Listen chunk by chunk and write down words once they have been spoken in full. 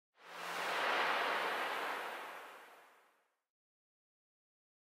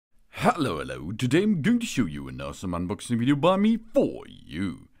Hello, today I'm going to show you an awesome unboxing video by me for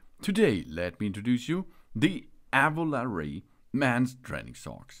you. Today, let me introduce you the Avoalre men's training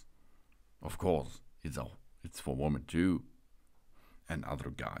socks. Of course, it's for women too, and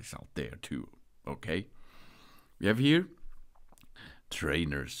other guys out there too, okay? We have here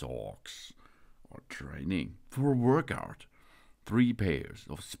trainer socks, or training for a workout. 3 pairs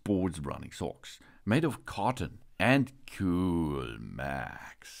of sports running socks made of cotton and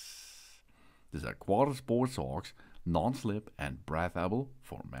COOLMAX. These are quarter sport socks, non-slip and breathable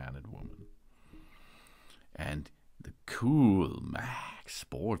for men and women. And the COOLMAX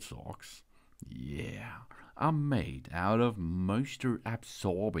sports socks, are made out of moisture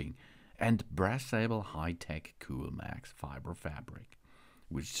absorbing and breathable high-tech COOLMAX fiber fabric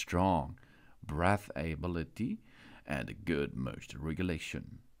with strong breathability and a good moisture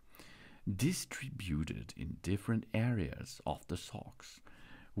regulation. Distributed in different areas of the socks,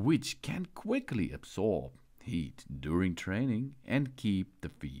 which can quickly absorb heat during training and keep the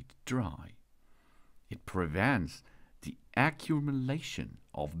feet dry. It prevents the accumulation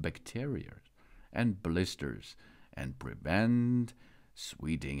of bacteria and blisters and prevent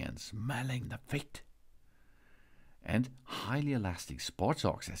sweating and smelling the feet. And highly elastic sports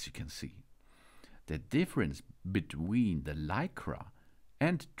socks, as you can see. The difference between the Lycra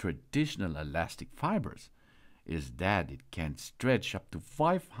and traditional elastic fibers is that it can stretch up to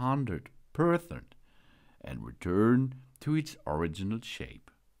 500% and return to its original shape.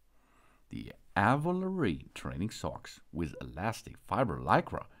 The Avoalre training socks with elastic fiber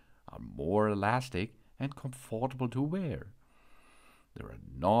Lycra are more elastic and comfortable to wear. They are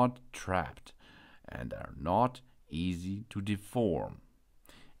not trapped and are not easy to deform.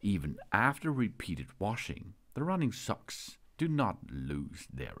 Even after repeated washing, the running socks do not lose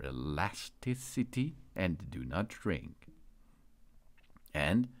their elasticity and do not shrink.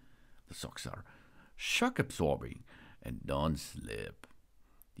 And the socks are shock absorbing and non-slip.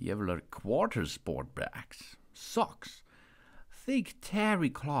 The Avoalre quarter sport bags, socks, thick terry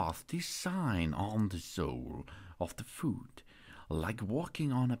cloth design on the sole of the foot, like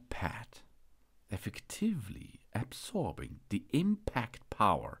walking on a pad, effectively absorbing the impact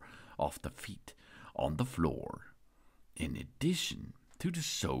power of the feet on the floor. In addition to the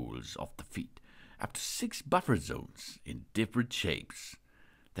soles of the feet, up to 6 buffer zones in different shapes.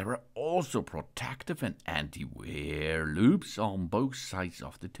 There are also protective and anti-wear loops on both sides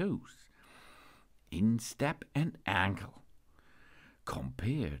of the toes, instep and ankle.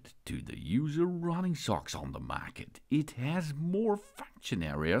 Compared to the usual running socks on the market, it has more function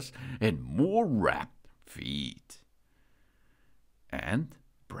areas and more wrapped feet. And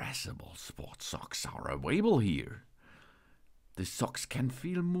breathable sports socks are available here. The socks can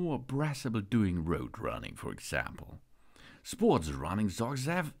feel more breathable during road running, for example. Sports running socks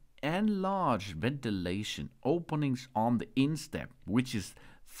have enlarged ventilation openings on the instep, which is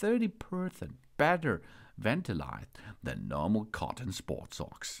 30% better ventilated than normal cotton sports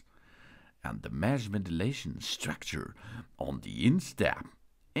socks. And the mesh ventilation structure on the instep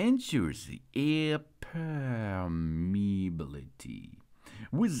ensures the air permeability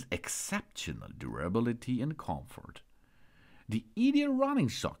with exceptional durability and comfort. The ideal running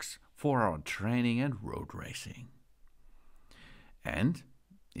socks for our training and road racing. And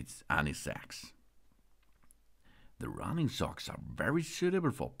it's unisex. The running socks are very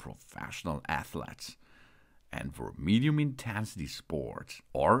suitable for professional athletes and for medium intensity sports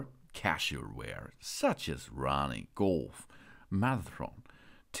or casual wear such as running, golf, marathon,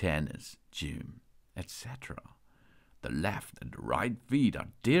 tennis, gym, etc. The left and the right feet are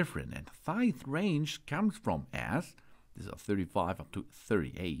different and size range comes from S. These are 35 up to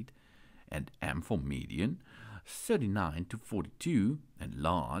 38, and M for medium, 39 to 42, and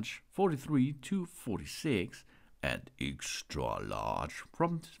large, 43 to 46, and extra large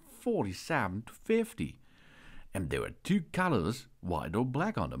from 47 to 50. And there are 2 colors, white or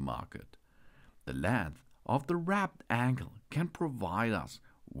black, on the market. The length of the wrapped ankle can provide us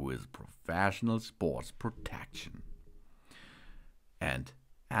with professional sports protection. And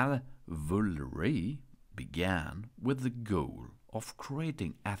Avoalre began with the goal of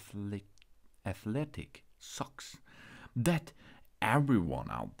creating athletic socks that everyone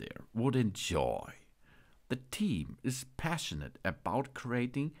out there would enjoy. The team is passionate about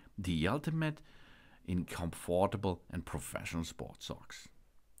creating the ultimate in comfortable and professional sports socks.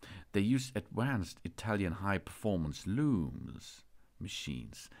 They use advanced Italian high-performance looms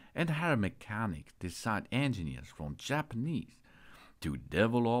machines and hire mechanic design engineers from Japanese to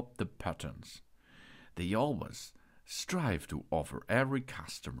develop the patterns. They always strive to offer every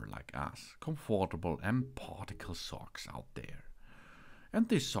customer like us comfortable and practical socks out there. And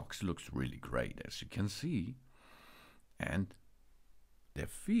this socks looks really great, as you can see. And they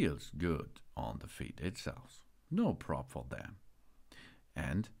feels good on the feet itself. No problem for them.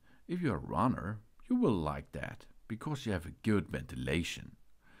 And if you're a runner, you will like that because you have a good ventilation.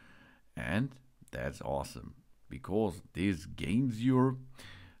 And that's awesome because this gains your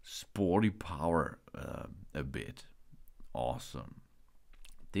sporty power a bit. Awesome.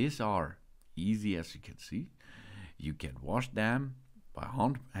 These are easy, as you can see. You can wash them by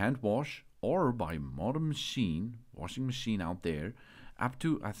hand wash or by modern washing machine out there, up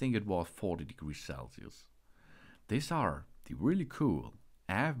to I think it was 40 degrees Celsius. These are the really cool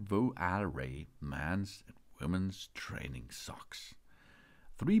Avoalre men's and women's training socks.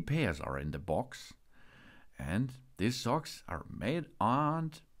 3 pairs are in the box, and these socks are made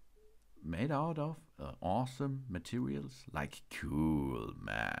out of awesome materials like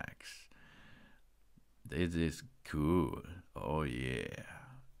COOLMAX. This is cool. Oh yeah.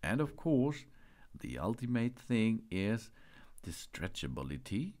 And of course, the ultimate thing is the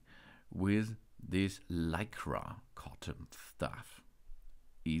stretchability with this Lycra cotton stuff.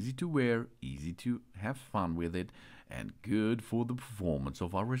 Easy to wear, easy to have fun with it, and good for the performance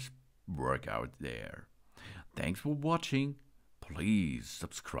of our workout there. Thanks for watching. Please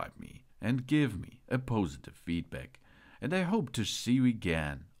subscribe me and give me a positive feedback. And I hope to see you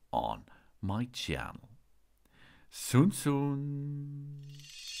again on my channel. Soon.